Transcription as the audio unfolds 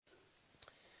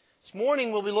This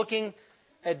morning we'll be looking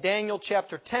at Daniel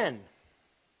chapter 10.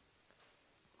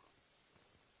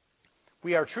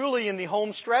 We are truly in the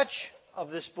home stretch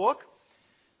of this book.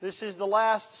 This is the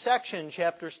last section,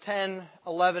 chapters 10,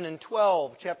 11, and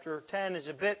 12. Chapter 10 is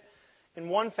a bit, in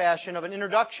one fashion, of an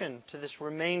introduction to this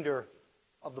remainder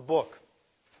of the book.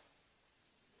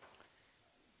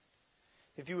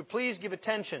 If you would please give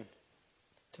attention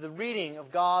to the reading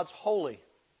of God's holy,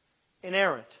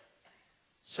 inerrant,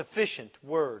 sufficient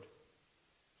Word.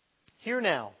 Hear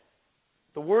now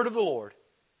the word of the Lord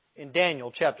in Daniel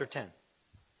chapter 10.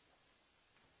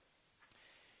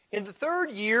 In the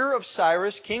 3rd year of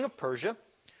Cyrus, king of Persia,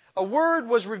 a word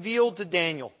was revealed to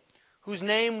Daniel, whose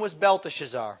name was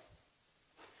Belteshazzar.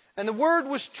 And the word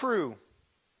was true,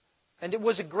 and it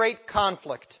was a great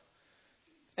conflict.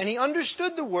 And he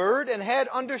understood the word and had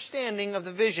understanding of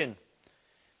the vision.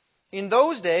 In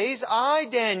those days, I,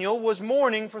 Daniel, was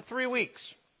mourning for 3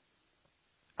 weeks.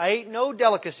 I ate no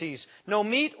delicacies, no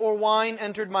meat or wine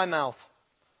entered my mouth,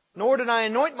 nor did I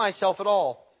anoint myself at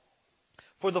all,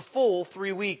 for the full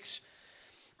 3 weeks.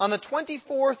 On the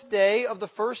 24th day of the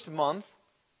 1st month,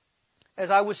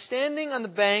 as I was standing on the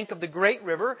bank of the great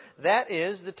river, that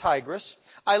is, the Tigris,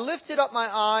 I lifted up my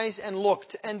eyes and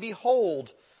looked, and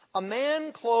behold, a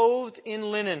man clothed in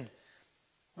linen,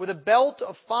 with a belt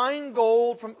of fine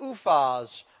gold from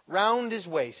Uphaz round his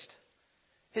waist.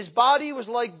 His body was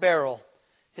like beryl,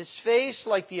 his face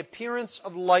like the appearance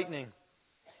of lightning,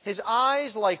 his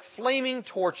eyes like flaming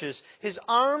torches, his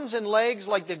arms and legs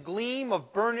like the gleam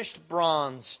of burnished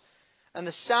bronze, and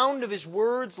the sound of his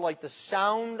words like the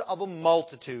sound of a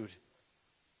multitude.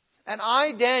 And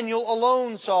I, Daniel,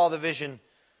 alone saw the vision.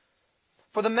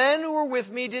 For the men who were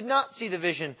with me did not see the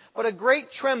vision, but a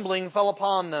great trembling fell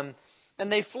upon them,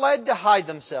 and they fled to hide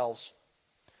themselves.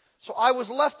 So I was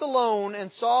left alone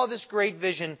and saw this great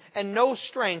vision, and no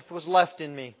strength was left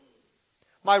in me.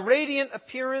 My radiant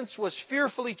appearance was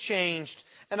fearfully changed,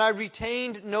 and I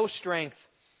retained no strength.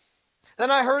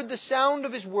 Then I heard the sound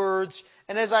of his words,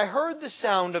 and as I heard the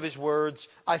sound of his words,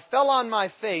 I fell on my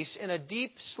face in a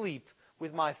deep sleep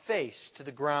with my face to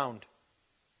the ground.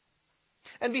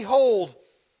 And behold,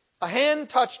 a hand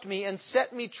touched me and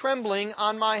set me trembling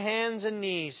on my hands and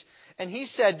knees. And he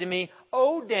said to me,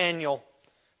 O Daniel,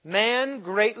 man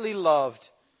greatly loved,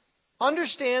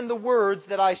 understand the words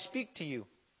that I speak to you,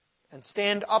 and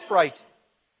stand upright.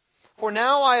 For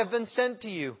now I have been sent to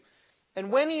you.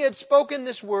 And when he had spoken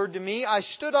this word to me, I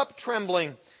stood up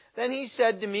trembling. Then he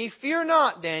said to me, Fear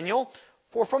not, Daniel,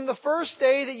 for from the first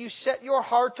day that you set your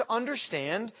heart to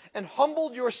understand and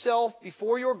humbled yourself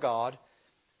before your God,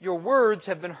 your words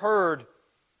have been heard.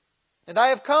 And I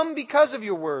have come because of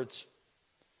your words.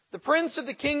 The prince of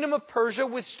the kingdom of Persia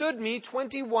withstood me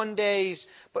 21 days,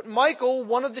 but Michael,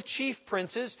 one of the chief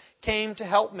princes, came to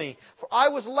help me, for I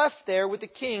was left there with the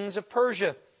kings of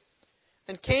Persia,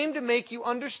 and came to make you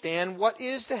understand what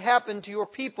is to happen to your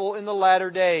people in the latter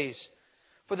days.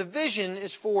 For the vision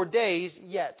is 4 days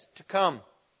yet to come.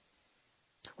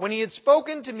 When he had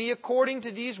spoken to me according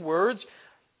to these words,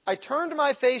 I turned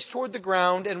my face toward the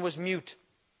ground and was mute.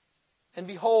 And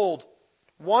behold,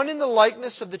 one in the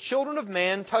likeness of the children of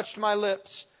man touched my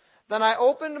lips. Then I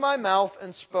opened my mouth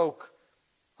and spoke.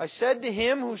 I said to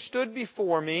him who stood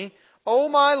before me, O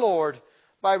my Lord,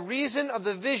 by reason of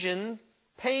the vision,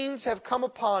 pains have come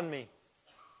upon me,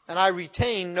 and I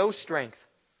retain no strength.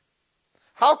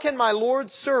 How can my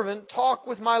Lord's servant talk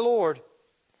with my Lord?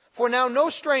 For now no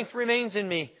strength remains in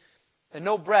me, and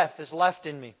no breath is left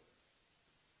in me.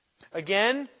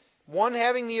 Again, one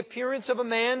having the appearance of a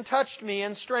man touched me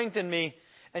and strengthened me.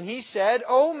 And he said,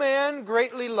 O man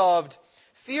greatly loved,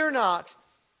 fear not,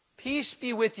 peace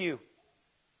be with you.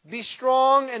 Be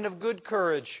strong and of good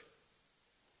courage.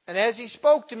 And as he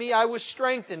spoke to me, I was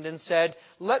strengthened and said,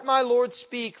 Let my Lord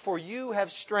speak, for you have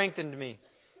strengthened me.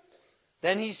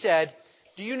 Then he said,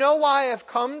 Do you know why I have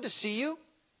come to see you?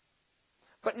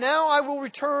 But now I will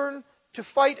return to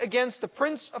fight against the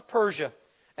prince of Persia.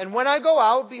 And when I go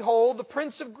out, behold, the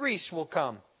prince of Greece will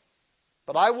come.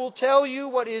 But I will tell you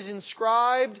what is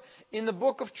inscribed in the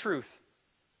book of truth.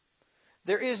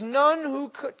 There is none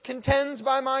who contends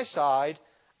by my side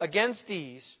against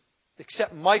these,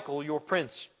 except Michael, your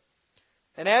prince.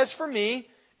 And as for me,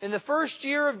 in the 1st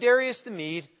year of Darius the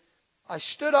Mede, I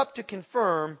stood up to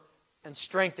confirm and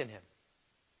strengthen him.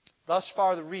 Thus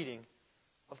far the reading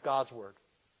of God's Word.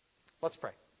 Let's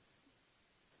pray.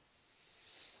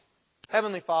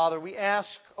 Heavenly Father, we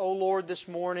ask, O Lord, this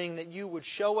morning that you would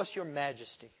show us your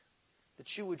majesty,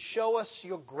 that you would show us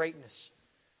your greatness,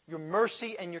 your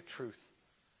mercy and your truth.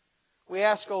 We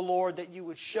ask, O Lord, that you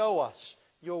would show us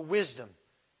your wisdom,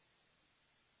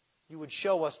 you would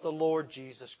show us the Lord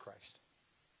Jesus Christ.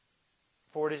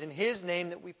 For it is in His name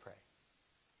that we pray.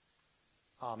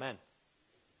 Amen.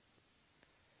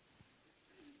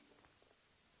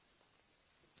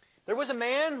 There was a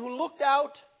man who looked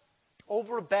out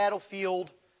over a battlefield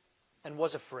and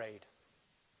was afraid.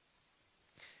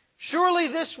 Surely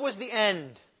this was the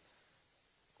end.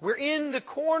 We're in the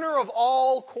corner of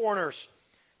all corners.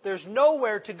 There's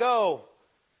nowhere to go.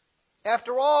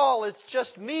 After all, it's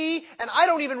just me, and I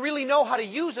don't even really know how to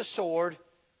use a sword.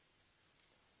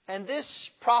 And this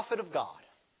prophet of God.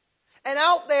 And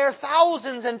out there,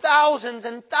 thousands and thousands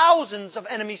and thousands of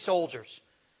enemy soldiers,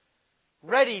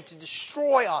 ready to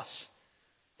destroy us,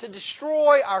 to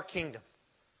destroy our kingdom.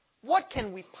 What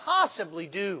can we possibly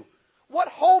do? What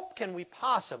hope can we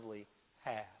possibly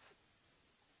have?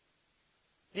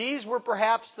 These were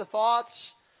perhaps the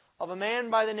thoughts of a man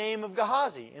by the name of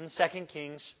Gehazi in 2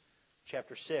 Kings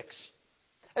chapter 6.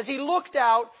 As he looked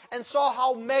out and saw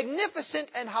how magnificent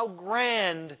and how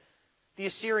grand the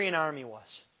Assyrian army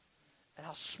was, and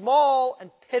how small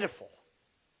and pitiful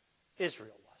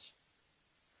Israel was.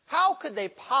 How could they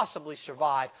possibly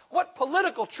survive? What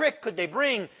political trick could they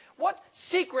bring? What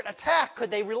secret attack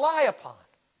could they rely upon?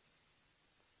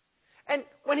 And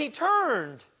when he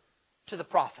turned to the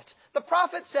prophet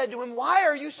said to him, "Why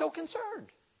are you so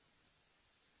concerned?"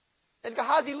 And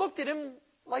Gehazi looked at him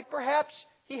like perhaps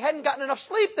he hadn't gotten enough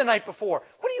sleep the night before.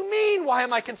 "What do you mean, why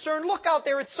am I concerned? Look out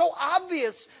there, it's so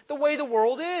obvious the way the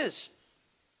world is."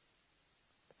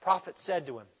 The prophet said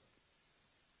to him,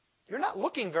 "You're not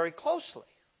looking very closely.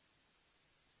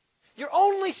 You're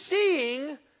only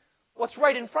seeing what's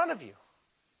right in front of you."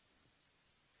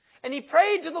 And he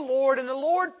prayed to the Lord, and the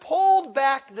Lord pulled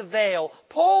back the veil,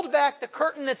 pulled back the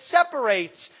curtain that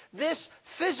separates this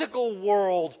physical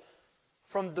world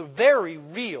from the very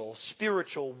real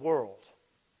spiritual world.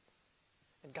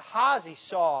 And Gehazi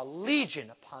saw legion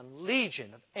upon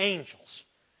legion of angels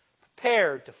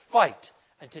prepared to fight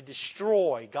and to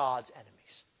destroy God's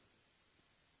enemies.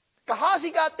 Gehazi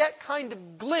got that kind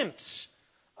of glimpse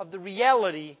of the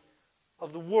reality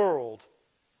of the world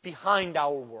behind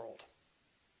our world.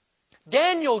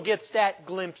 Daniel gets that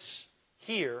glimpse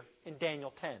here in Daniel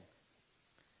 10.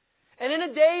 And in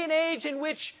a day and age in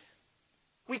which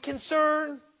we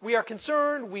are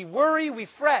concerned, we worry, we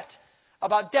fret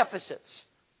about deficits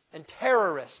and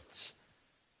terrorists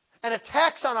and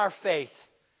attacks on our faith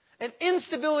and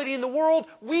instability in the world,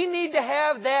 we need to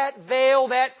have that veil,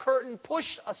 that curtain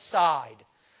pushed aside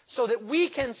so that we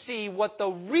can see what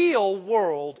the real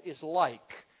world is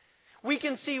like. We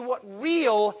can see what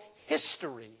real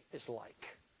history is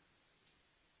like.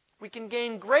 We can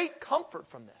gain great comfort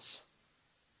from this.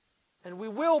 And we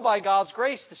will by God's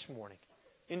grace this morning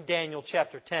in Daniel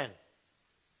chapter 10.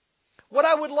 What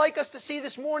I would like us to see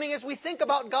this morning as we think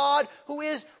about God, who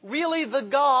is really the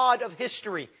God of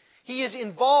history, He is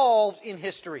involved in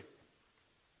history,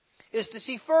 is to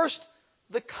see first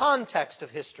the context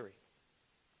of history.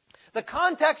 The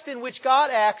context in which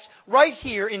God acts right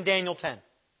here in Daniel 10.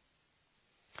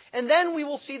 And then we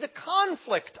will see the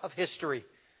conflict of history.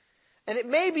 And it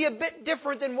may be a bit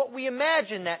different than what we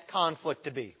imagine that conflict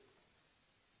to be.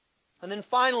 And then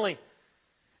finally,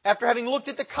 after having looked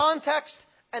at the context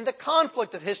and the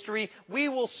conflict of history, we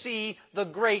will see the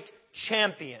great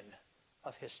champion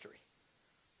of history,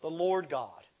 the Lord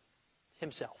God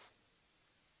Himself.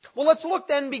 Well, let's look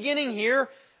then, beginning here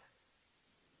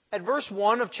at verse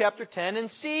 1 of chapter 10,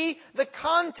 and see the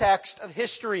context of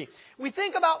history. We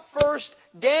think about first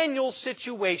Daniel's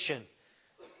situation.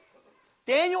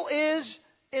 Daniel is,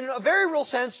 in a very real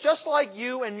sense, just like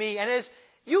you and me. And as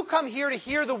you come here to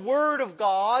hear the Word of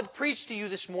God preached to you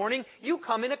this morning, you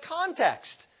come in a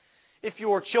context. If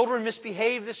your children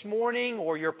misbehave this morning,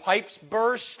 or your pipes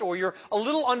burst, or you're a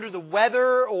little under the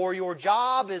weather, or your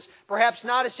job is perhaps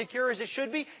not as secure as it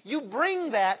should be, you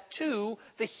bring that to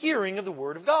the hearing of the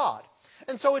Word of God.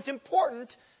 And so it's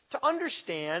important to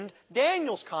understand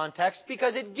Daniel's context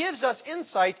because it gives us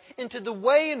insight into the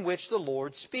way in which the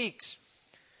Lord speaks.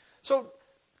 So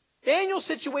Daniel's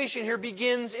situation here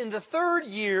begins in the 3rd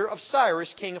year of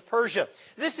Cyrus, king of Persia.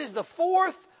 This is the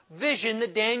 4th vision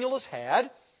that Daniel has had.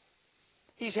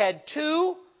 He's had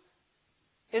 2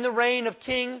 in the reign of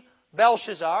King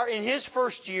Belshazzar in his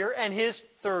 1st year and his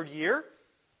 3rd year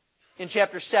in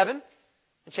chapter 7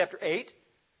 and chapter 8.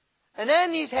 And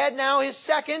then he's had now his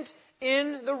 2nd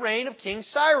in the reign of King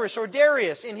Cyrus or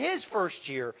Darius in his 1st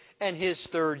year and his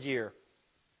 3rd year.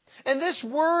 And this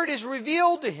word is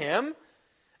revealed to him,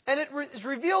 and it is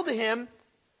revealed to him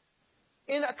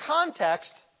in a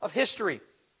context of history.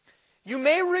 You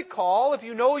may recall, if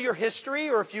you know your history,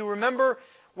 or if you remember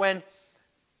when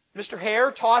Mr.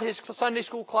 Hare taught his Sunday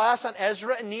school class on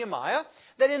Ezra and Nehemiah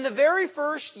that in the very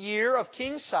first year of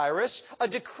King Cyrus, a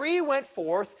decree went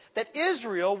forth that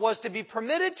Israel was to be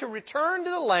permitted to return to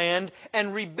the land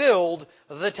and rebuild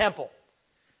the temple.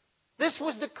 This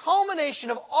was the culmination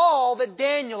of all that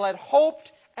Daniel had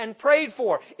hoped and prayed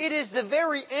for. It is the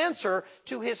very answer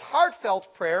to his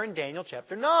heartfelt prayer in Daniel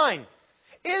chapter 9.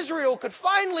 Israel could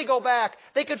finally go back.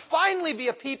 They could finally be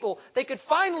a people. They could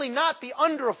finally not be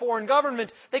under a foreign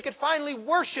government. They could finally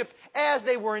worship as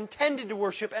they were intended to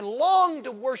worship and long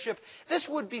to worship. This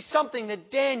would be something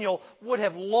that Daniel would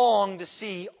have longed to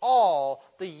see all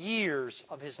the years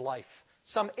of his life,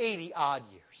 some 80-odd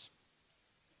years.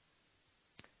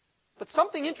 But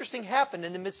something interesting happened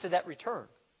in the midst of that return.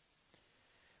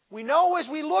 We know as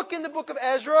we look in the book of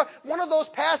Ezra, one of those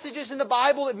passages in the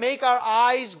Bible that make our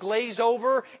eyes glaze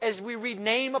over as we read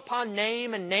name upon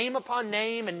name and name upon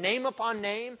name and name upon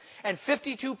name, and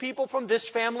 52 people from this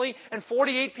family and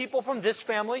 48 people from this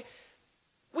family.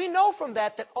 We know from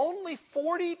that only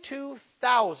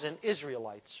 42,000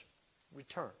 Israelites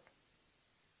returned.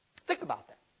 Think about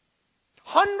that.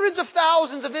 Hundreds of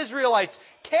thousands of Israelites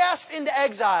cast into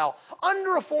exile,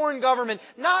 under a foreign government,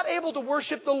 not able to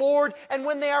worship the Lord, and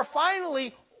when they are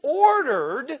finally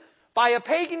ordered by a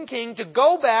pagan king to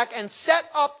go back and set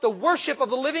up the worship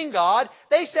of the living God,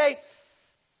 they say,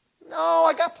 "No,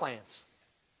 I got plans.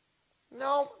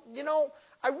 No,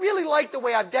 I really like the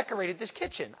way I've decorated this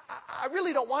kitchen. I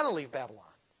really don't want to leave Babylon.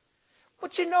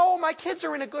 But my kids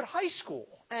are in a good high school,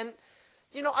 and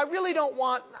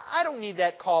I don't need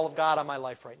that call of God on my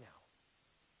life right now."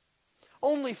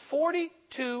 Only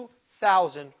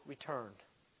 42,000 returned.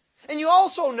 And you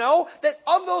also know that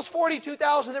of those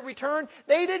 42,000 that returned,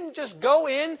 they didn't just go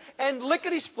in and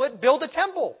lickety-split build a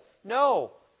temple.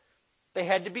 No. They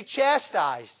had to be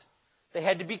chastised. They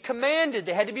had to be commanded.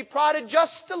 They had to be prodded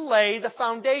just to lay the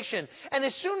foundation. And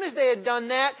as soon as they had done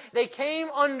that, they came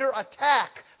under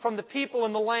attack from the people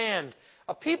in the land.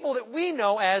 A people that we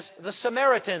know as the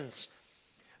Samaritans.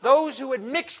 Those who had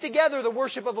mixed together the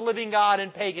worship of the living God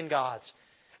and pagan gods.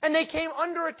 And they came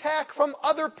under attack from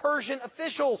other Persian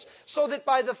officials, so that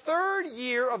by the third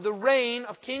year of the reign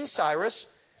of King Cyrus,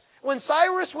 when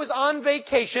Cyrus was on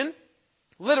vacation,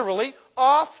 literally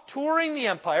off touring the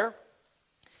empire,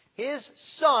 his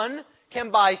son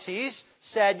Cambyses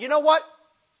said, "You know what?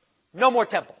 No more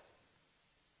temple.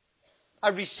 I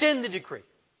rescind the decree."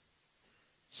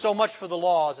 So much for the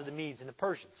laws of the Medes and the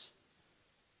Persians.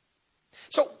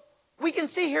 So we can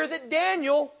see here that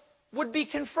Daniel would be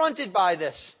confronted by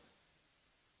this.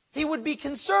 He would be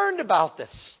concerned about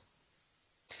this.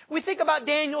 We think about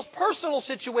Daniel's personal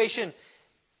situation.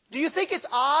 Do you think it's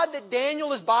odd that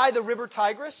Daniel is by the river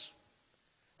Tigris?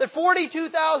 That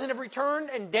 42,000 have returned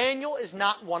and Daniel is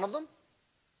not one of them?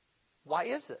 Why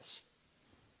is this?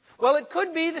 Well,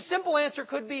 the simple answer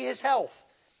could be his health.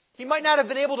 He might not have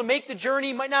been able to make the journey.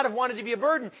 He might not have wanted to be a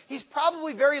burden. He's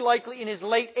probably very likely in his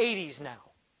late 80s now.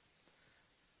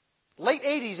 Late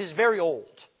 80s is very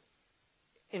old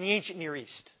in the ancient Near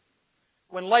East,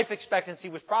 when life expectancy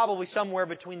was probably somewhere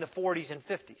between the 40s and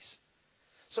 50s.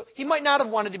 So he might not have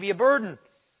wanted to be a burden.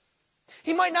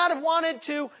 He might not have wanted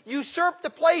to usurp the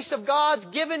place of God's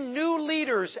given new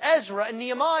leaders, Ezra and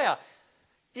Nehemiah.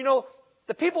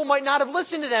 The people might not have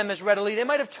listened to them as readily. They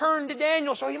might have turned to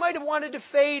Daniel, so he might have wanted to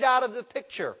fade out of the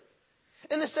picture.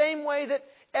 In the same way that,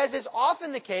 as is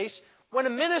often the case, when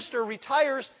a minister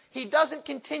retires, he doesn't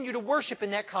continue to worship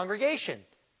in that congregation.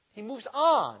 He moves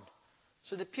on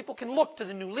so that people can look to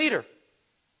the new leader.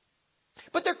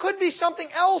 But there could be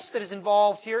something else that is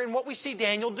involved here in what we see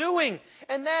Daniel doing.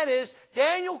 And that is,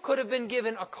 Daniel could have been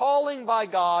given a calling by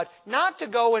God not to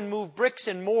go and move bricks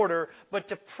and mortar, but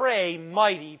to pray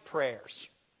mighty prayers.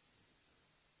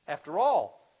 After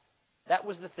all, that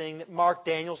was the thing that marked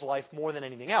Daniel's life more than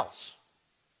anything else.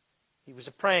 He was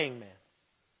a praying man.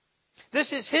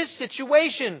 This is his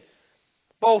situation,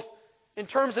 both in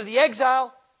terms of the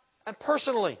exile and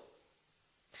personally.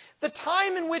 The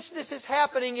time in which this is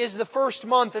happening is the first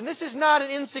month, and this is not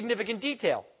an insignificant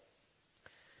detail.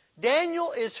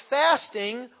 Daniel is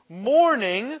fasting,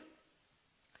 mourning,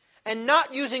 and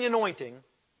not using anointing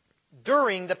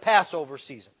during the Passover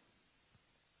season.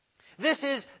 This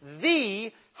is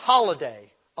the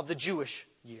holiday of the Jewish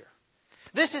year.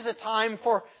 This is a time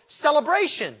for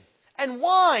celebration and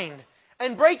wine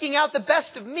and breaking out the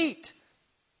best of meat.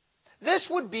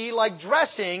 This would be like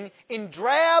dressing in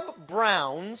drab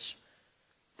browns,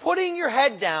 putting your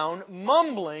head down,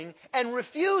 mumbling, and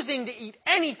refusing to eat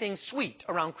anything sweet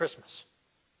around Christmas.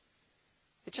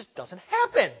 It just doesn't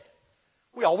happen.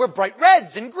 We all wear bright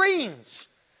reds and greens.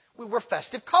 We wear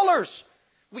festive colors.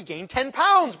 We gain 10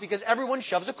 pounds because everyone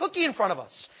shoves a cookie in front of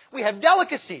us. We have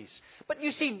delicacies. But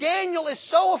you see, Daniel is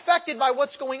so affected by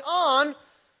what's going on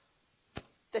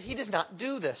that he does not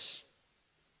do this.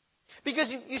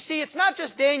 Because you see, it's not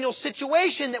just Daniel's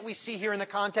situation that we see here in the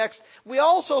context. We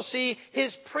also see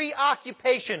his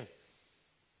preoccupation.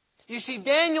 You see,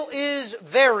 Daniel is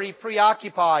very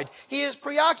preoccupied. He is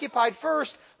preoccupied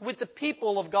first with the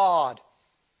people of God.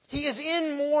 He is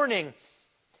in mourning.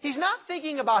 He's not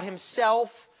thinking about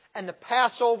himself and the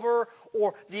Passover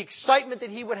or the excitement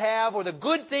that he would have or the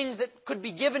good things that could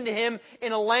be given to him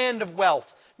in a land of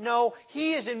wealth. No,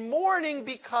 he is in mourning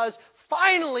because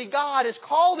finally God has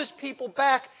called His people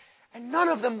back and none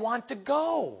of them want to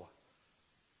go.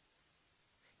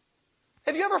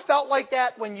 Have you ever felt like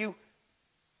that when you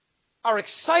are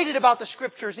excited about the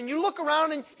Scriptures and you look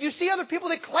around and you see other people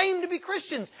that claim to be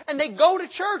Christians and they go to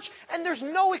church and there's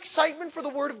no excitement for the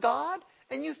Word of God?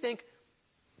 And you think,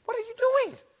 what are you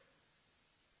doing?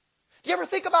 Do you ever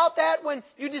think about that when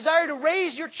you desire to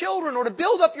raise your children or to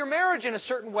build up your marriage in a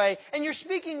certain way and you're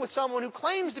speaking with someone who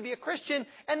claims to be a Christian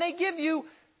and they give you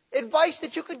advice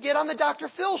that you could get on the Dr.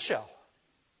 Phil show?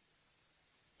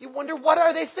 You wonder, what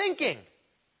are they thinking?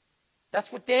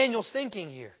 That's what Daniel's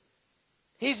thinking here.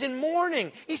 He's in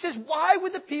mourning. He says, why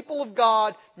would the people of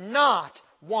God not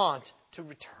want to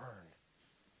return?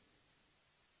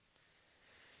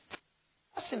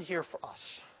 Lesson here for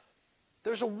us.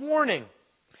 There's a warning.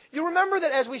 You remember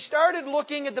that as we started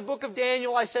looking at the book of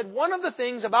Daniel, I said one of the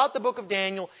things about the book of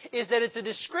Daniel is that it's a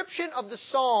description of the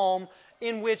psalm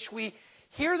in which we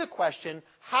hear the question,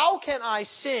 how can I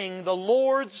sing the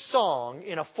Lord's song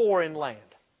in a foreign land?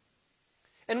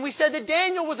 And we said that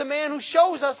Daniel was a man who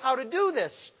shows us how to do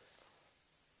this.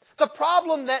 The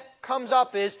problem that comes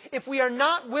up is if we are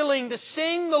not willing to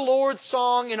sing the Lord's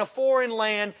song in a foreign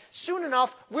land, soon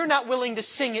enough we're not willing to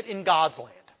sing it in God's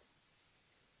land.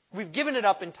 We've given it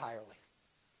up entirely.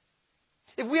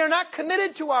 If we are not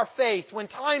committed to our faith when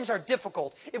times are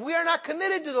difficult, if we are not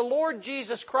committed to the Lord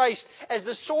Jesus Christ as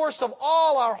the source of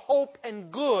all our hope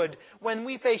and good when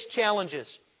we face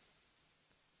challenges,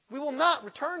 we will not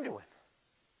return to Him.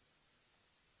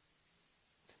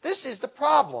 This is the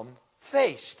problem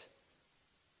faced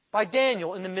by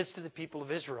Daniel in the midst of the people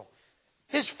of Israel.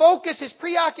 His focus, his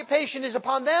preoccupation is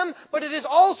upon them, but it is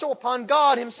also upon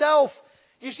God Himself.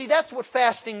 You see, that's what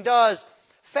fasting does.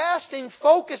 Fasting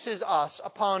focuses us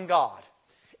upon God.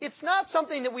 It's not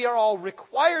something that we are all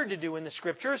required to do in the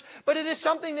Scriptures, but it is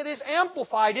something that is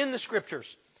amplified in the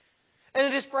Scriptures. And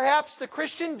it is perhaps the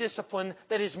Christian discipline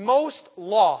that is most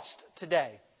lost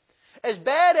today. As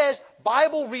bad as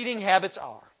Bible reading habits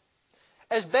are,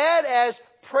 as bad as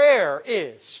prayer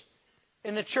is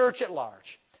in the church at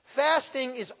large,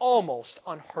 fasting is almost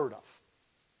unheard of.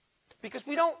 Because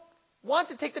we don't want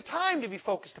to take the time to be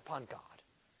focused upon God.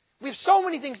 We have so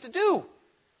many things to do.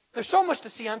 There's so much to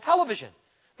see on television.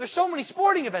 There's so many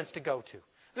sporting events to go to.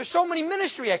 There's so many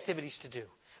ministry activities to do.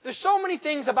 There's so many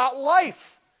things about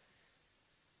life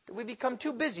that we become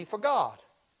too busy for God.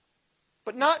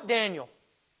 But not Daniel.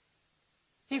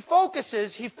 He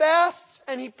focuses, he fasts,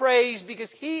 and he prays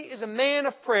because he is a man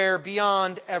of prayer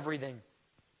beyond everything.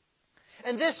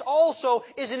 And this also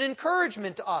is an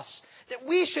encouragement to us that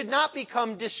we should not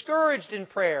become discouraged in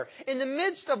prayer in the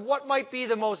midst of what might be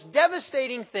the most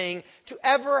devastating thing to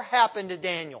ever happen to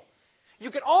Daniel.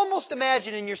 You can almost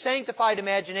imagine in your sanctified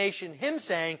imagination him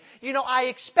saying, I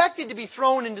expected to be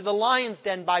thrown into the lion's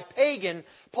den by pagan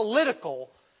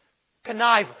political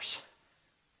connivers.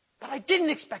 But I didn't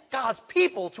expect God's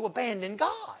people to abandon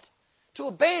God, to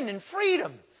abandon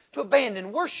freedom, to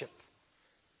abandon worship.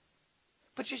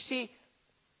 But you see,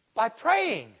 by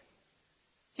praying,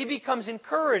 he becomes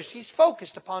encouraged. He's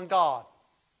focused upon God.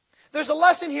 There's a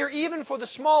lesson here even for the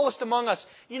smallest among us.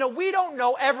 We don't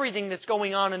know everything that's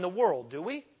going on in the world, do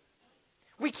we?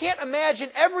 We can't imagine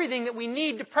everything that we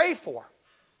need to pray for.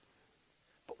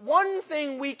 But one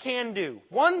thing we can do,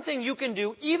 one thing you can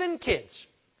do, even kids,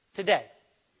 today,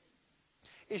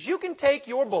 is you can take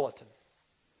your bulletin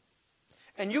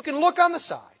and you can look on the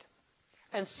side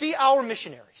and see our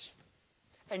missionaries.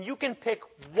 And you can pick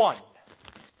one.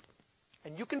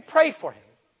 And you can pray for him.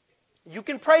 You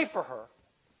can pray for her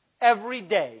every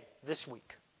day this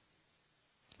week.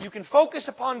 You can focus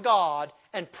upon God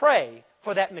and pray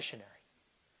for that missionary.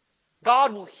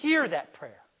 God will hear that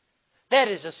prayer. That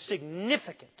is a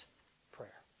significant prayer.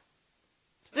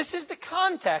 This is the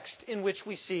context in which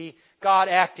we see God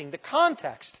acting, the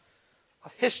context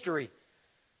of history.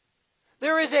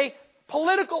 There is a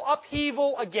political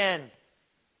upheaval again.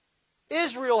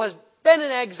 Israel has been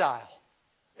in exile.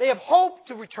 They have hoped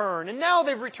to return, and now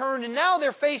they've returned, and now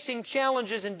they're facing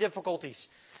challenges and difficulties.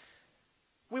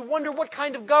 We wonder what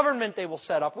kind of government they will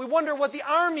set up. We wonder what the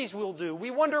armies will do.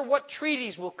 We wonder what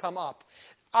treaties will come up.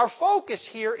 Our focus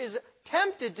here is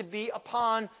tempted to be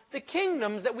upon the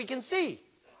kingdoms that we can see.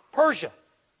 Persia,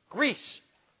 Greece,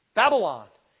 Babylon,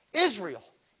 Israel,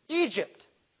 Egypt.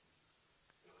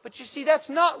 But you see, that's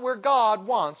not where God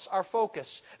wants our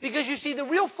focus. Because you see, the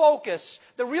real focus,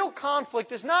 the real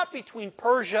conflict is not between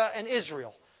Persia and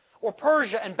Israel, or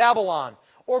Persia and Babylon,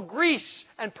 or Greece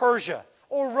and Persia,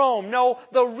 or Rome. No,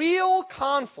 the real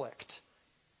conflict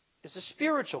is a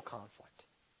spiritual conflict.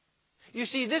 You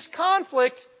see, this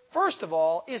conflict, first of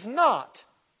all, is not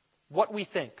what we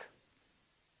think.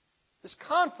 This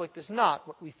conflict is not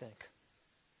what we think.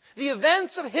 The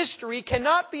events of history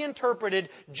cannot be interpreted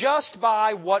just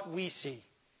by what we see.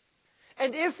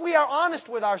 And if we are honest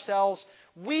with ourselves,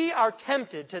 we are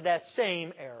tempted to that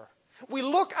same error. We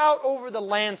look out over the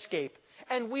landscape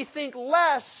and we think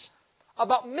less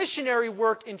about missionary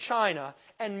work in China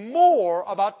and more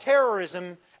about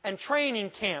terrorism and training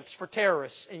camps for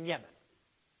terrorists in Yemen.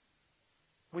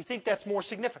 We think that's more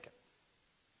significant.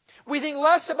 We think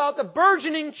less about the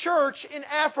burgeoning church in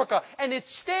Africa and its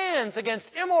stands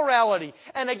against immorality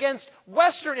and against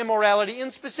Western immorality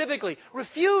in specifically,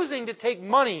 refusing to take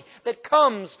money that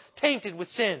comes tainted with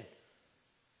sin.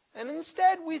 And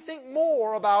instead we think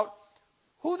more about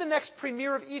who the next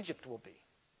premier of Egypt will be.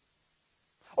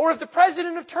 Or if the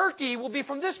president of Turkey will be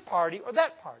from this party or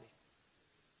that party.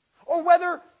 Or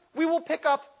whether we will pick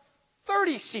up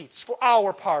 30 seats for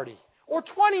our party or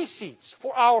 20 seats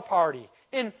for our party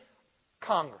in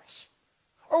Congress.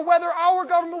 Or whether our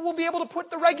government will be able to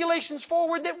put the regulations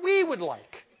forward that we would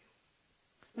like.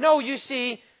 No, you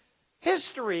see,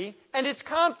 history and its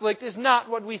conflict is not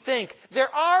what we think.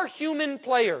 There are human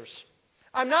players.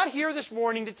 I'm not here this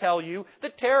morning to tell you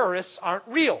that terrorists aren't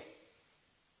real.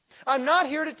 I'm not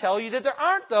here to tell you that there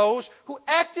aren't those who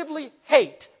actively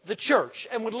hate the church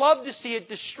and would love to see it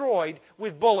destroyed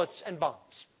with bullets and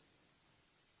bombs.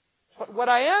 But what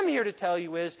I am here to tell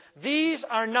you is these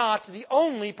are not the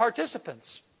only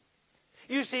participants.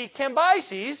 You see,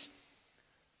 Cambyses,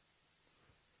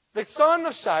 the son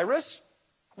of Cyrus,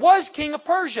 was king of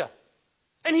Persia.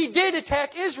 And he did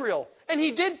attack Israel. And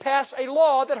he did pass a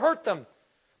law that hurt them.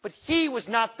 But he was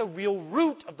not the real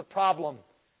root of the problem.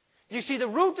 You see, the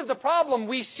root of the problem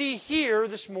we see here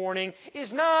this morning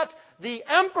is not the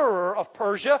emperor of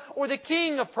Persia or the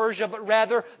king of Persia, but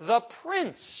rather the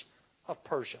prince of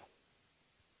Persia.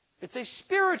 It's a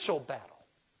spiritual battle.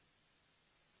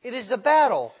 It is a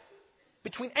battle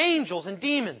between angels and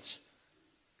demons,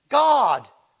 God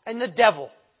and the devil,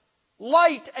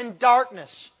 light and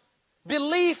darkness,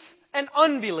 belief and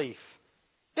unbelief.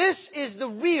 This is the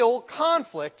real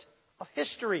conflict of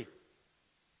history.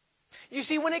 You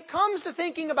see, when it comes to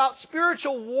thinking about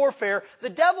spiritual warfare, the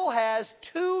devil has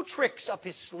two tricks up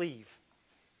his sleeve.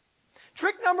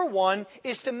 Trick number one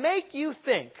is to make you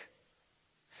think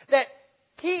that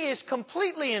he is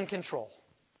completely in control.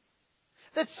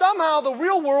 That somehow the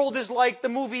real world is like the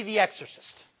movie The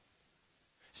Exorcist.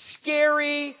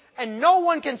 Scary, and no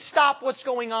one can stop what's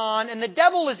going on, and the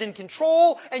devil is in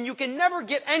control, and you can never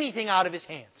get anything out of his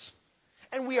hands.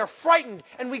 And we are frightened,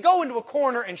 and we go into a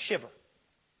corner and shiver.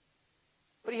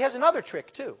 But he has another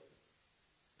trick too.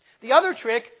 The other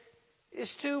trick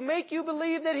is to make you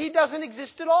believe that he doesn't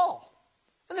exist at all.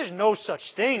 And there's no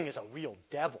such thing as a real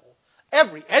devil.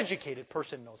 Every educated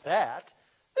person knows that.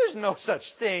 There's no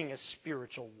such thing as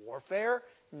spiritual warfare.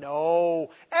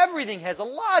 No. Everything has a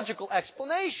logical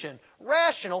explanation.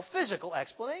 Rational, physical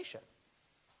explanation.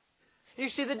 You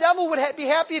see, the devil would be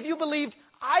happy if you believed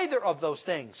either of those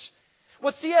things.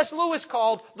 What C.S. Lewis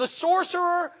called the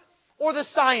sorcerer or the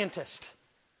scientist.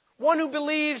 One who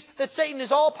believes that Satan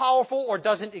is all-powerful or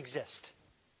doesn't exist.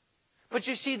 But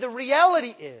you see, the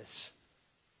reality is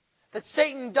that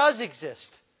Satan does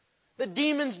exist. That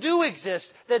demons do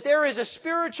exist. That there is a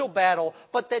spiritual battle,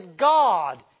 but that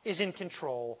God is in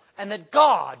control and that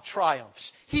God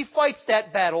triumphs. He fights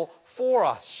that battle for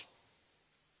us.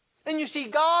 And you see,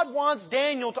 God wants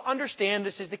Daniel to understand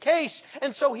this is the case.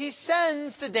 And so He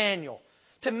sends to Daniel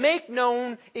to make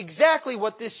known exactly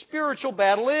what this spiritual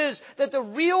battle is, that the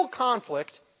real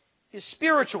conflict is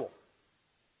spiritual.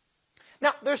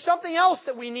 Now, there's something else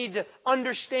that we need to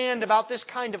understand about this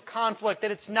kind of conflict,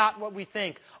 that it's not what we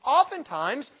think.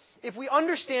 Oftentimes, if we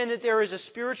understand that there is a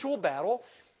spiritual battle,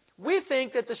 we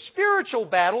think that the spiritual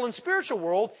battle and spiritual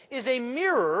world is a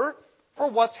mirror for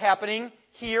what's happening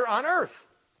here on earth.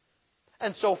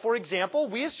 And so, for example,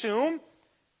 we assume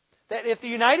that if the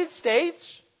United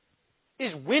States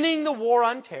is winning the war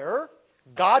on terror,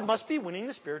 God must be winning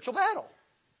the spiritual battle.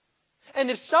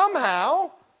 And if somehow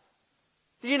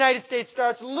the United States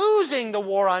starts losing the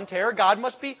war on terror, God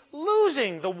must be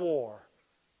losing the war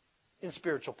in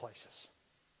spiritual places.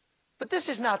 But this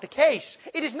is not the case.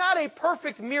 It is not a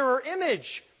perfect mirror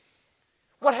image.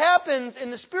 What happens in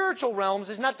the spiritual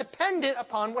realms is not dependent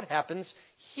upon what happens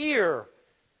here.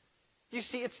 You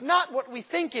see, it's not what we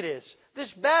think it is.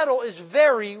 This battle is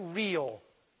very real.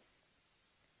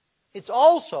 It's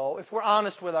also, if we're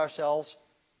honest with ourselves,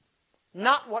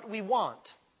 not what we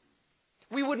want.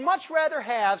 We would much rather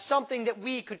have something that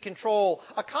we could control,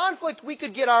 a conflict we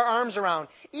could get our arms around.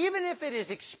 Even if it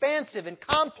is expansive and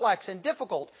complex and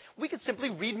difficult, we could simply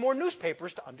read more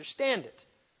newspapers to understand it.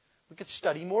 We could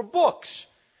study more books.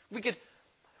 We could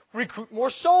recruit more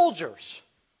soldiers.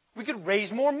 We could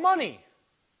raise more money.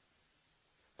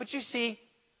 But you see,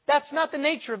 that's not the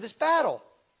nature of this battle.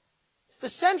 The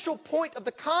central point of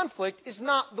the conflict is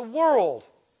not the world.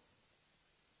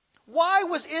 Why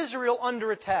was Israel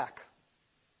under attack?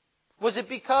 Was it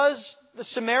because the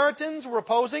Samaritans were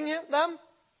opposing them?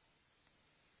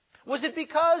 Was it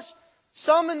because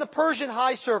some in the Persian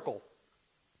high circle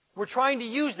were trying to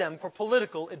use them for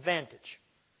political advantage?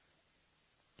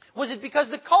 Was it because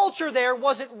the culture there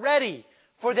wasn't ready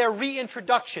for their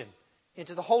reintroduction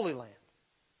into the Holy Land?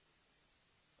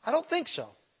 I don't think so.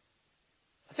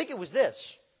 I think it was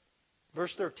this.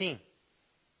 Verse 13.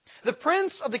 The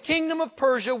prince of the kingdom of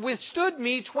Persia withstood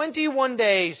me 21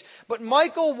 days, but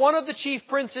Michael, one of the chief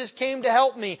princes, came to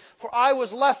help me, for I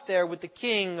was left there with the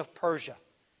king of Persia.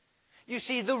 You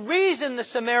see, the reason the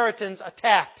Samaritans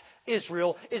attacked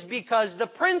Israel is because the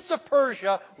prince of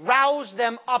Persia roused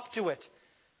them up to it.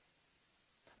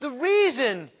 The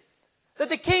reason that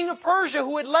the king of Persia,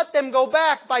 who had let them go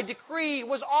back by decree,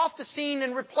 was off the scene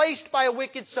and replaced by a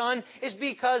wicked son is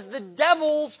because the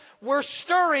devils were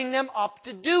stirring them up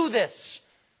to do this.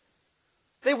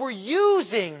 They were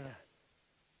using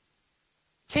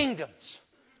kingdoms,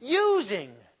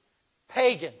 using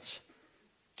pagans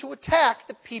to attack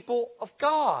the people of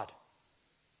God.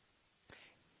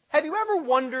 Have you ever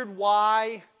wondered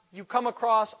why you come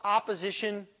across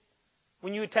opposition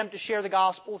when you attempt to share the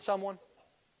gospel with someone?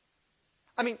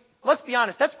 I mean, let's be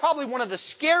honest, that's probably one of the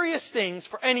scariest things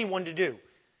for anyone to do.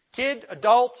 Kid,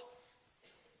 adult,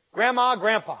 grandma,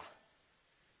 grandpa.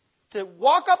 To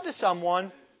walk up to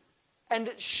someone and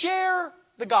share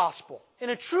the gospel in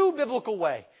a true biblical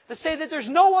way. To say that there's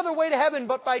no other way to heaven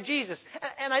but by Jesus.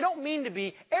 And I don't mean to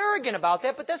be arrogant about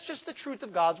that, but that's just the truth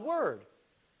of God's Word.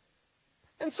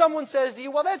 And someone says to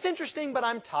you, well, that's interesting, but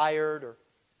I'm tired. Or,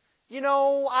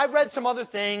 I read some other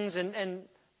things and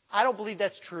I don't believe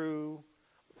that's true.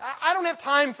 I don't have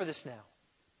time for this now.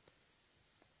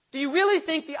 Do you really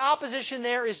think the opposition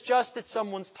there is just that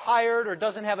someone's tired or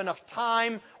doesn't have enough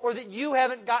time or that you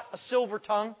haven't got a silver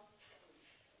tongue?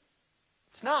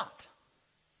 It's not.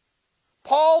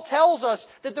 Paul tells us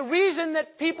that the reason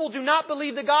that people do not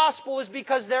believe the gospel is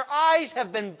because their eyes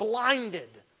have been blinded.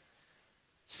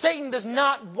 Satan does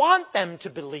not want them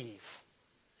to believe.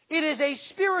 It is a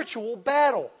spiritual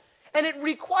battle. And it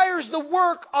requires the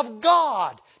work of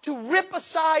God to rip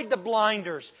aside the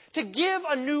blinders, to give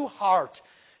a new heart,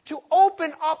 to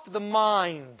open up the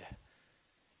mind.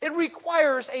 It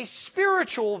requires a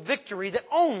spiritual victory that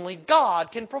only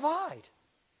God can provide.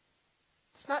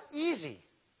 It's not easy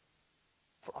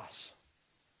for us.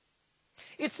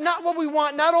 It's not what we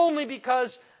want, not only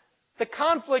because the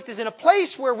conflict is in a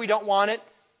place where we don't want it,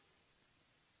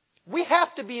 we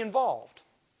have to be involved.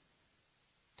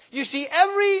 You see,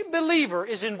 every believer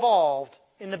is involved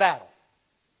in the battle.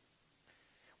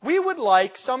 We would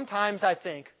like, sometimes I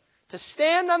think, to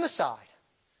stand on the side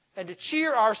and to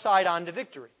cheer our side on to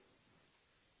victory.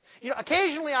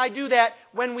 Occasionally I do that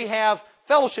when we have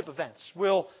fellowship events.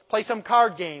 We'll play some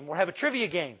card game or have a trivia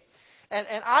game. And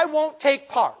I won't take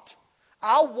part.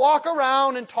 I'll walk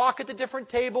around and talk at the different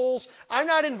tables. I'm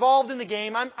not involved in the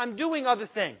game. I'm doing other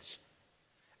things.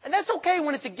 And that's okay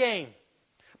when it's a game.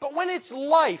 But when it's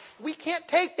life, we can't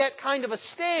take that kind of a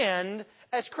stand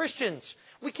as Christians.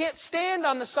 We can't stand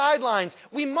on the sidelines.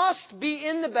 We must be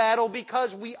in the battle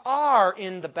because we are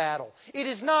in the battle. It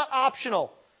is not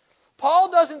optional.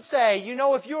 Paul doesn't say,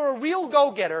 if you're a real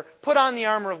go-getter, put on the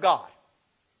armor of God.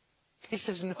 He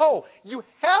says, no, you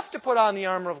have to put on the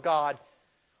armor of God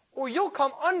or you'll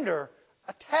come under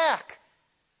attack.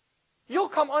 You'll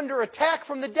come under attack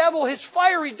from the devil. His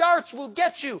fiery darts will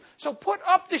get you. So put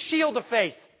up the shield of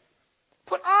faith.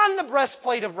 Put on the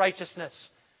breastplate of righteousness.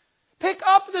 Pick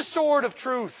up the sword of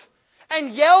truth.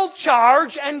 And yell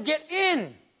charge and get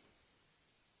in.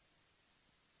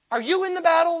 Are you in the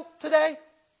battle today?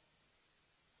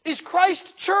 Is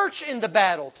Christ's church in the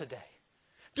battle today?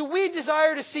 do we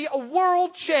desire to see a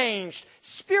world changed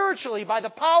spiritually by the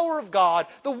power of God,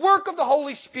 the work of the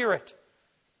Holy Spirit,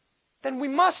 then we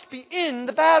must be in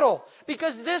the battle.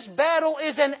 Because this battle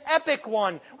is an epic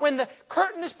one. When the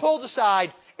curtain is pulled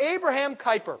aside, Abraham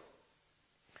Kuyper,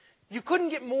 you couldn't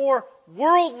get more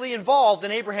worldly involved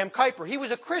than Abraham Kuyper. He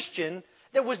was a Christian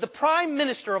that was the Prime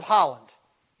Minister of Holland.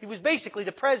 He was basically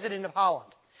the President of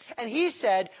Holland. And he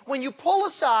said, when you pull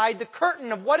aside the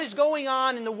curtain of what is going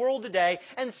on in the world today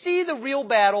and see the real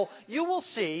battle, you will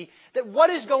see that what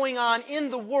is going on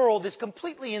in the world is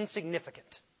completely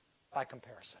insignificant by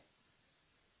comparison.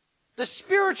 The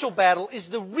spiritual battle is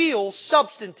the real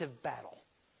substantive battle.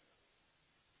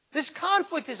 This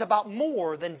conflict is about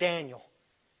more than Daniel.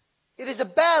 It is a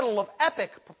battle of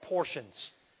epic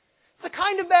proportions. It's the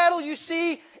kind of battle you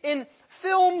see in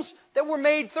films that were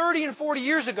made 30 and 40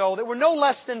 years ago that were no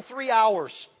less than 3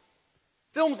 hours.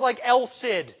 Films like El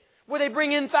Cid, where they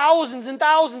bring in thousands and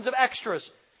thousands of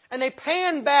extras, and they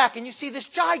pan back and you see this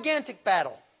gigantic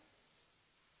battle.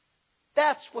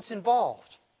 That's what's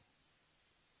involved.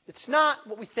 It's not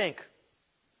what we think.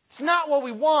 It's not what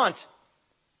we want.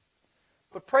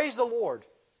 But praise the Lord,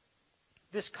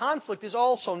 this conflict is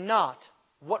also not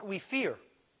what we fear.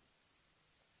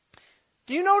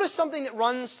 Do you notice something that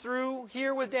runs through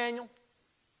here with Daniel?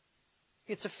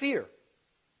 It's a fear.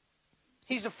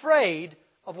 He's afraid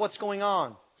of what's going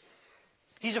on.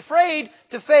 He's afraid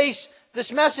to face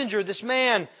this messenger, this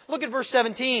man. Look at verse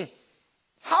 17.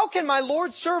 How can my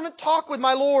Lord's servant talk with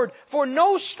my Lord? For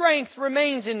no strength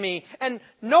remains in me, and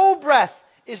no breath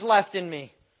is left in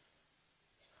me.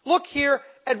 Look here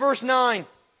at verse 9.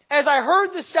 As I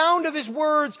heard the sound of his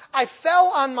words, I fell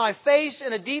on my face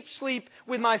in a deep sleep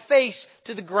with my face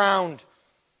to the ground.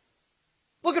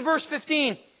 Look at verse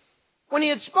 15. When he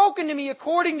had spoken to me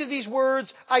according to these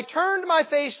words, I turned my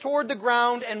face toward the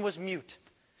ground and was mute.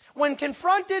 When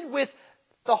confronted with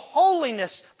the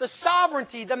holiness, the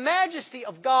sovereignty, the majesty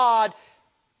of God,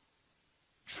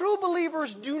 true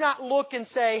believers do not look and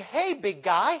say, "Hey, big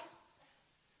guy."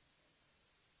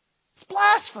 It's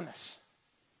blasphemous.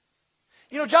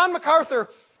 You know, John MacArthur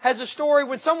has a story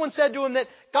when someone said to him that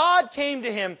God came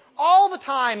to him all the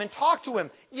time and talked to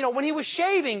him. You know, when he was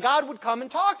shaving, God would come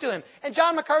and talk to him. And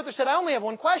John MacArthur said, I only have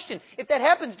one question. If that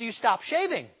happens, do you stop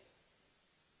shaving?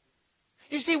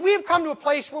 You see, we have come to a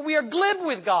place where we are glib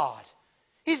with God.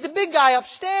 He's the big guy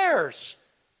upstairs.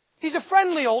 He's a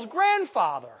friendly old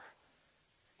grandfather.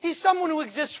 He's someone who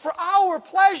exists for our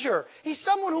pleasure. He's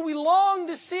someone who we long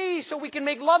to see so we can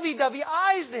make lovey-dovey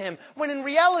eyes to Him. When in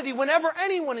reality, whenever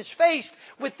anyone is faced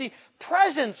with the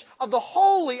presence of the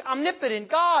holy, omnipotent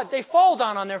God, they fall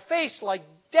down on their face like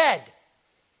dead.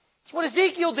 It's what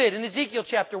Ezekiel did in Ezekiel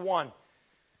chapter 1.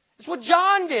 It's what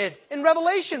John did in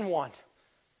Revelation 1.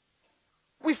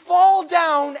 We fall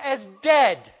down as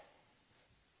dead.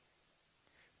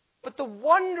 But the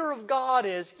wonder of God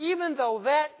is, even though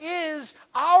that is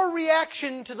our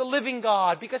reaction to the living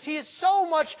God, because He is so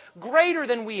much greater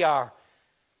than we are,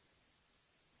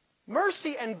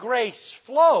 mercy and grace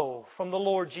flow from the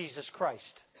Lord Jesus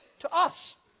Christ to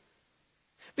us.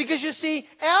 Because you see,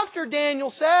 after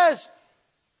Daniel says,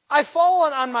 I've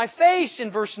fallen on my face in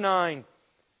verse 9,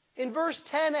 in verse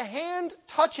 10, a hand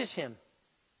touches him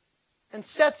and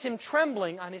sets him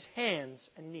trembling on his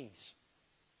hands and knees.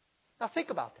 Now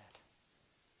think about that.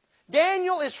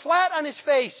 Daniel is flat on his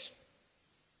face,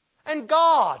 and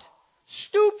God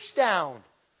stoops down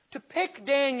to pick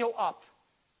Daniel up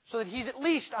so that he's at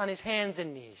least on his hands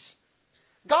and knees.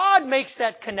 God makes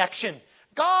that connection.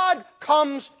 God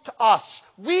comes to us.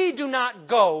 We do not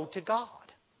go to God.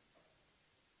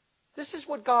 This is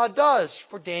what God does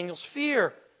for Daniel's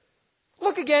fear.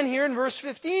 Look again here in verse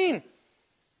 15.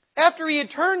 After he had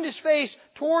turned his face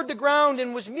toward the ground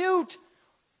and was mute,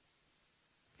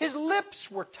 his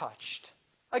lips were touched.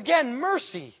 Again,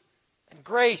 mercy and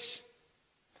grace.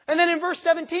 And then in verse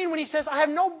 17, when he says, I have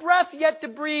no breath yet to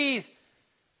breathe,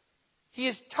 he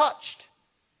is touched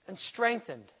and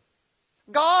strengthened.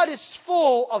 God is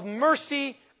full of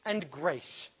mercy and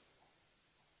grace.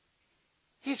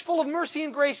 He's full of mercy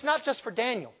and grace not just for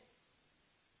Daniel,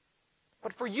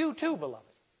 but for you too, beloved.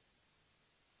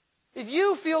 If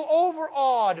you feel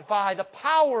overawed by the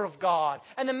power of God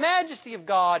and the majesty of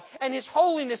God and His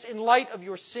holiness in light of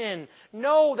your sin,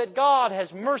 know that God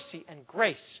has mercy and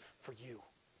grace for you.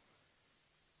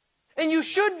 And you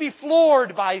should be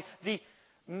floored by the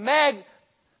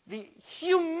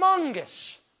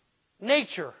humongous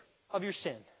nature of your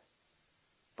sin.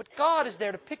 But God is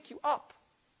there to pick you up,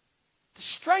 to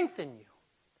strengthen you,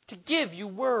 to give you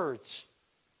words.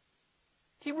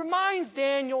 He reminds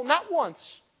Daniel not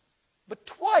once, but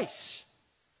twice,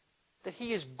 that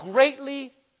he is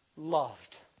greatly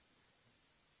loved.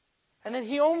 And that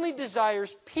He only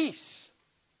desires peace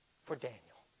for Daniel.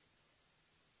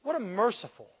 What a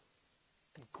merciful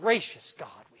and gracious God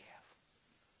we have.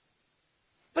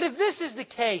 But if this is the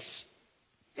case,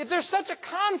 if there's such a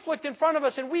conflict in front of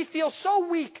us and we feel so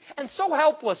weak and so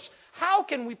helpless, how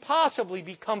can we possibly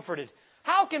be comforted?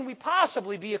 How can we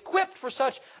possibly be equipped for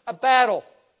such a battle?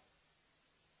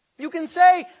 You can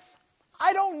say,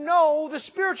 I don't know the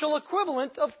spiritual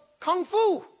equivalent of Kung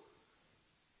Fu.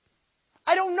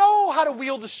 I don't know how to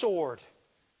wield a sword.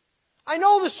 I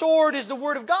know the sword is the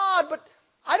Word of God, but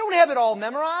I don't have it all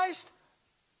memorized.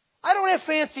 I don't have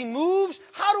fancy moves.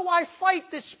 How do I fight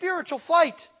this spiritual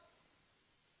fight?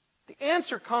 The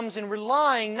answer comes in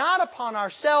relying not upon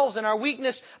ourselves and our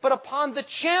weakness, but upon the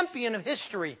champion of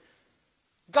history,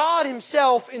 God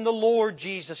Himself in the Lord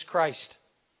Jesus Christ.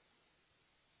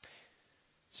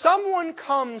 Someone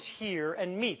comes here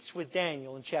and meets with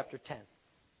Daniel in chapter 10.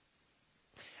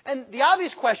 And the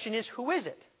obvious question is, who is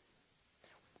it?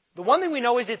 The one thing we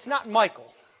know is it's not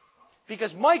Michael,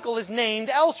 because Michael is named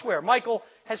elsewhere. Michael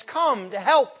has come to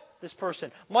help this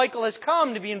person. Michael has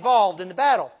come to be involved in the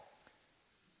battle.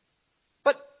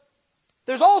 But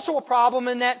there's also a problem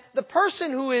in that the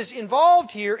person who is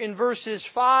involved here in verses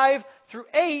 5 through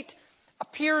 8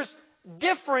 appears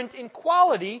different in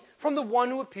quality from the one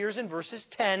who appears in verses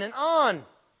 10 and on.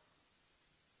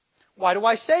 Why do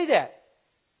I say that?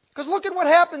 Because look at what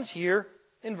happens here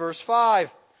in verse 5.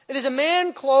 It is a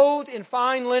man clothed in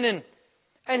fine linen,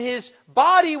 and his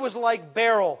body was like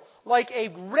beryl, like a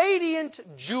radiant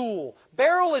jewel.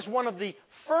 Beryl is one of the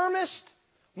firmest,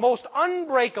 most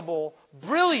unbreakable,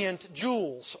 brilliant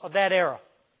jewels of that era.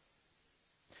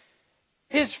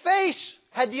 His face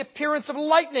had the appearance of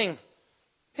lightning.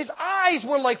 His eyes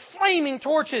were like flaming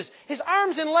torches. His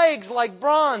arms and legs like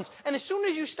bronze. And as soon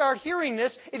as you start hearing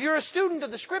this, if you're a student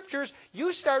of the Scriptures,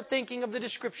 you start thinking of the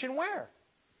description where?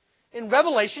 In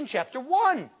Revelation chapter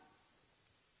 1.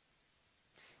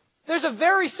 There's a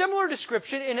very similar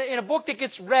description in a book that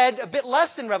gets read a bit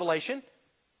less than Revelation,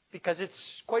 because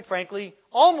it's, quite frankly,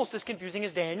 almost as confusing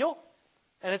as Daniel,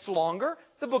 and it's longer,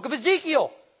 the book of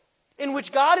Ezekiel, in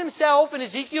which God Himself in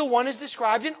Ezekiel 1 is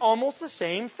described in almost the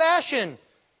same fashion.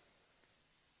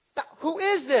 Now, who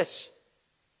is this?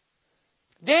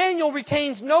 Daniel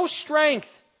retains no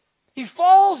strength. He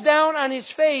falls down on his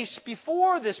face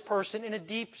before this person in a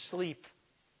deep sleep.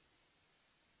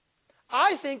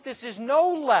 I think this is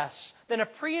no less than a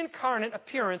pre-incarnate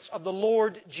appearance of the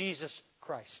Lord Jesus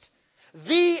Christ,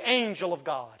 the angel of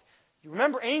God. You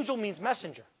remember, angel means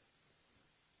messenger.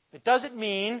 It doesn't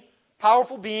mean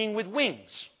powerful being with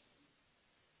wings.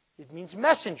 It means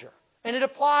messenger. And it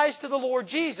applies to the Lord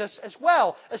Jesus as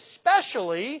well,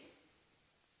 especially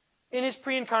in His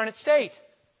pre-incarnate state.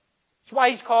 That's why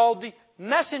He's called the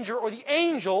messenger or the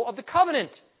angel of the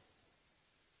covenant.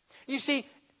 You see,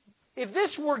 if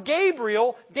this were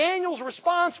Gabriel, Daniel's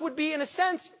response would be, in a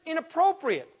sense,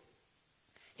 inappropriate.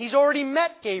 He's already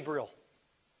met Gabriel.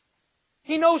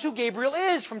 He knows who Gabriel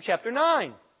is from chapter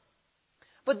 9.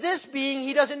 But this being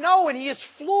he doesn't know, and he is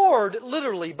floored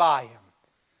literally by him.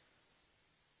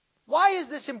 Why is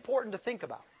this important to think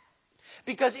about?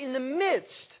 Because in the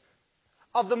midst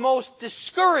of the most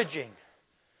discouraging,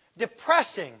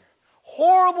 depressing,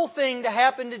 horrible thing to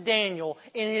happen to Daniel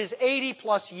in his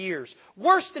 80-plus years,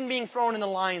 worse than being thrown in the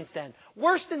lion's den,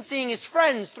 worse than seeing his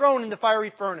friends thrown in the fiery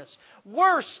furnace,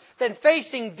 worse than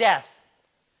facing death,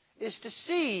 is to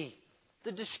see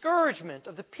the discouragement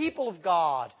of the people of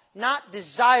God not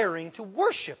desiring to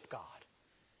worship God.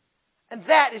 And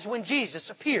that is when Jesus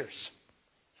appears.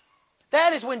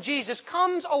 That is when Jesus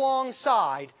comes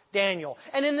alongside Daniel.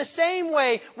 And in the same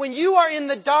way, when you are in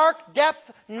the dark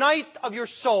depth night of your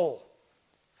soul,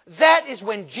 that is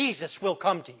when Jesus will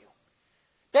come to you.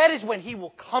 That is when He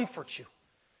will comfort you,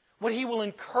 when He will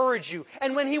encourage you,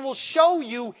 and when He will show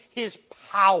you His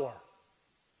power.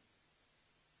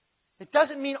 It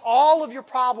doesn't mean all of your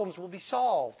problems will be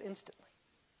solved instantly.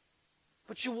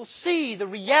 But you will see the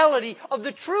reality of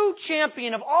the true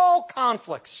champion of all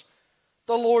conflicts,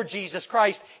 the Lord Jesus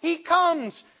Christ. He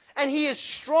comes and He is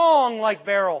strong like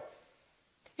beryl.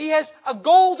 He has a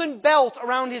golden belt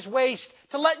around His waist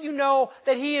to let you know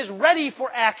that He is ready for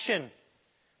action.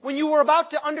 When you were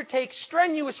about to undertake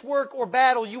strenuous work or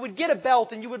battle, you would get a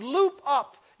belt and you would loop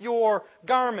up your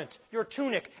garment, your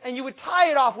tunic, and you would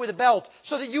tie it off with a belt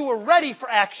so that you were ready for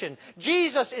action.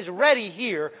 Jesus is ready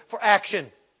here for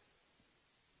action.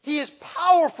 He is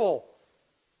powerful,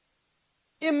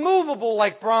 immovable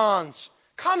like bronze,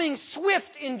 coming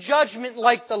swift in judgment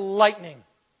like the lightning.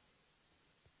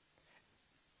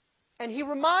 And He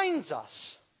reminds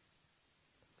us,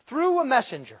 through a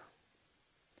messenger,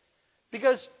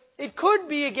 Because it could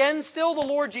be, again, still the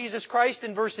Lord Jesus Christ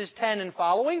in verses 10 and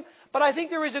following, but I think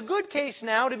there is a good case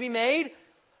now to be made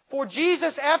for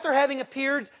Jesus, after having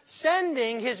appeared,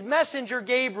 sending His messenger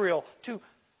Gabriel to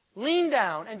lean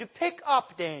down and to pick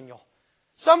up Daniel,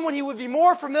 someone he would be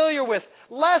more familiar with,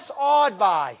 less awed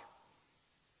by.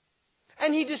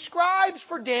 And He describes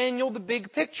for Daniel the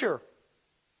big picture.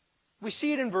 We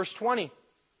see it in verse 20.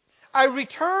 I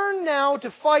return now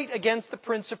to fight against the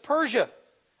prince of Persia.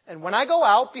 And when I go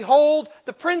out, behold,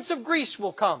 the prince of Greece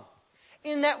will come.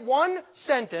 In that one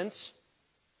sentence,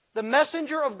 the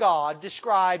messenger of God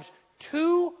describes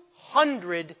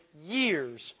 200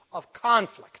 years of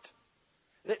conflict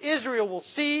that Israel will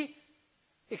see,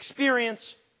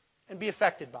 experience, and be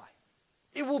affected by.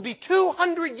 It will be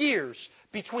 200 years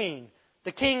between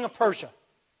the king of Persia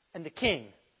and the king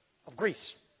of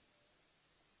Greece.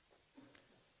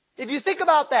 If you think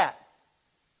about that,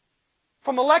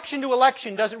 from election to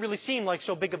election doesn't really seem like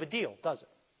so big of a deal, does it?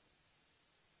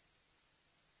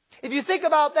 If you think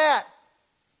about that,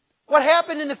 what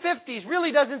happened in the 50s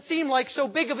really doesn't seem like so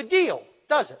big of a deal,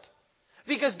 does it?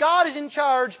 Because God is in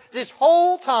charge this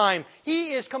whole time.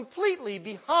 He is completely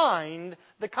behind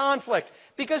the conflict.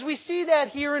 Because we see that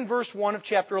here in verse 1 of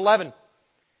chapter 11.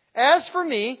 As for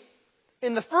me,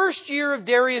 in the first year of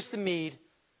Darius the Mede,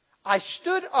 I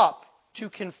stood up to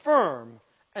confirm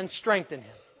and strengthen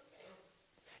him.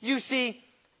 You see,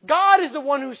 God is the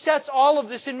one who sets all of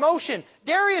this in motion.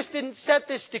 Darius didn't set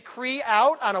this decree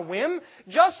out on a whim,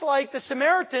 just like the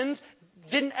Samaritans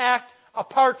didn't act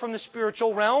apart from the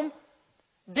spiritual realm.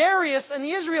 Darius and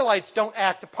the Israelites don't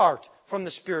act apart from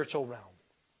the spiritual realm.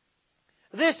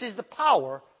 This is the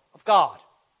power of God.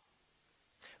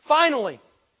 Finally,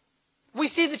 we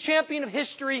see the champion of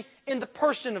history in the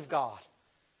person of God.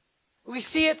 We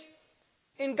see it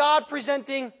in God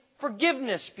presenting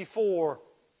forgiveness before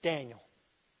Daniel.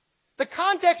 The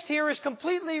context here is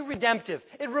completely redemptive.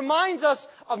 It reminds us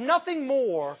of nothing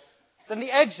more than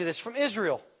the Exodus from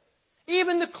Israel.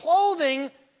 Even the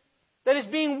clothing that is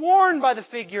being worn by the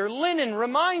figure, linen,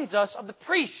 reminds us of the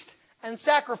priest and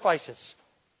sacrifices.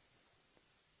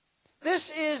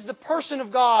 This is the person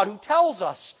of God who tells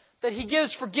us that He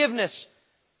gives forgiveness,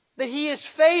 that He is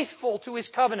faithful to His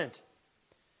covenant.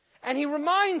 And He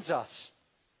reminds us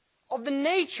of the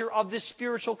nature of this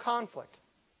spiritual conflict.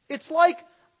 It's like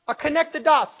a connect the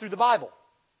dots through the Bible.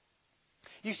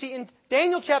 You see, in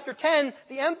Daniel chapter 10,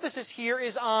 the emphasis here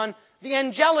is on the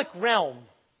angelic realm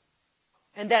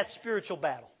and that spiritual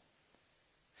battle.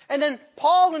 And then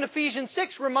Paul in Ephesians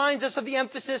 6 reminds us of the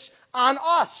emphasis on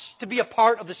us to be a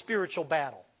part of the spiritual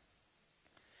battle.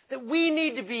 That we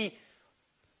need to be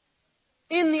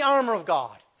in the armor of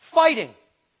God, fighting.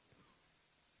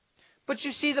 But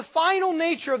you see, the final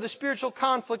nature of the spiritual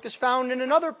conflict is found in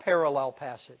another parallel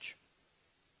passage.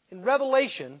 In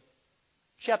Revelation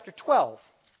chapter 12,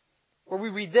 where we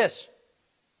read this.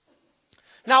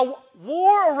 Now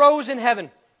war arose in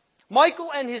heaven.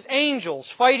 Michael and his angels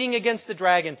fighting against the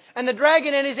dragon. And the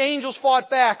dragon and his angels fought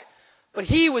back. But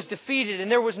he was defeated, and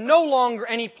there was no longer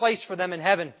any place for them in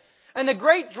heaven. And the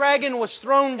great dragon was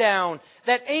thrown down,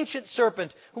 that ancient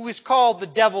serpent who is called the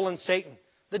devil and Satan,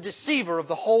 the deceiver of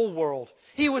the whole world.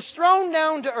 He was thrown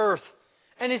down to earth,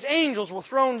 and his angels were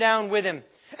thrown down with him.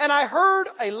 And I heard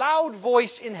a loud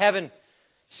voice in heaven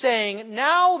saying,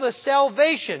 now the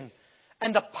salvation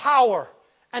and the power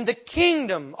and the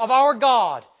kingdom of our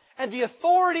God and the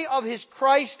authority of His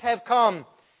Christ have come.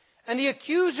 And the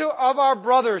accuser of our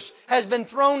brothers has been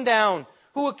thrown down,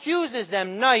 who accuses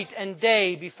them night and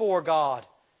day before God.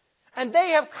 And they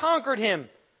have conquered him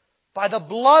by the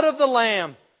blood of the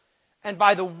Lamb and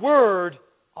by the word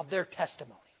of their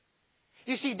testimony.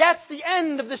 You see, that's the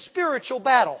end of the spiritual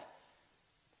battle.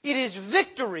 It is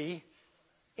victory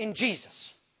in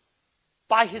Jesus,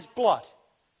 by His blood.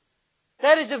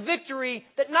 That is a victory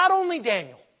that not only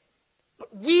Daniel,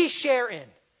 but we share in,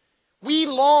 we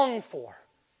long for,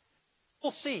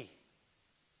 we'll see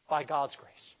by God's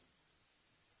grace.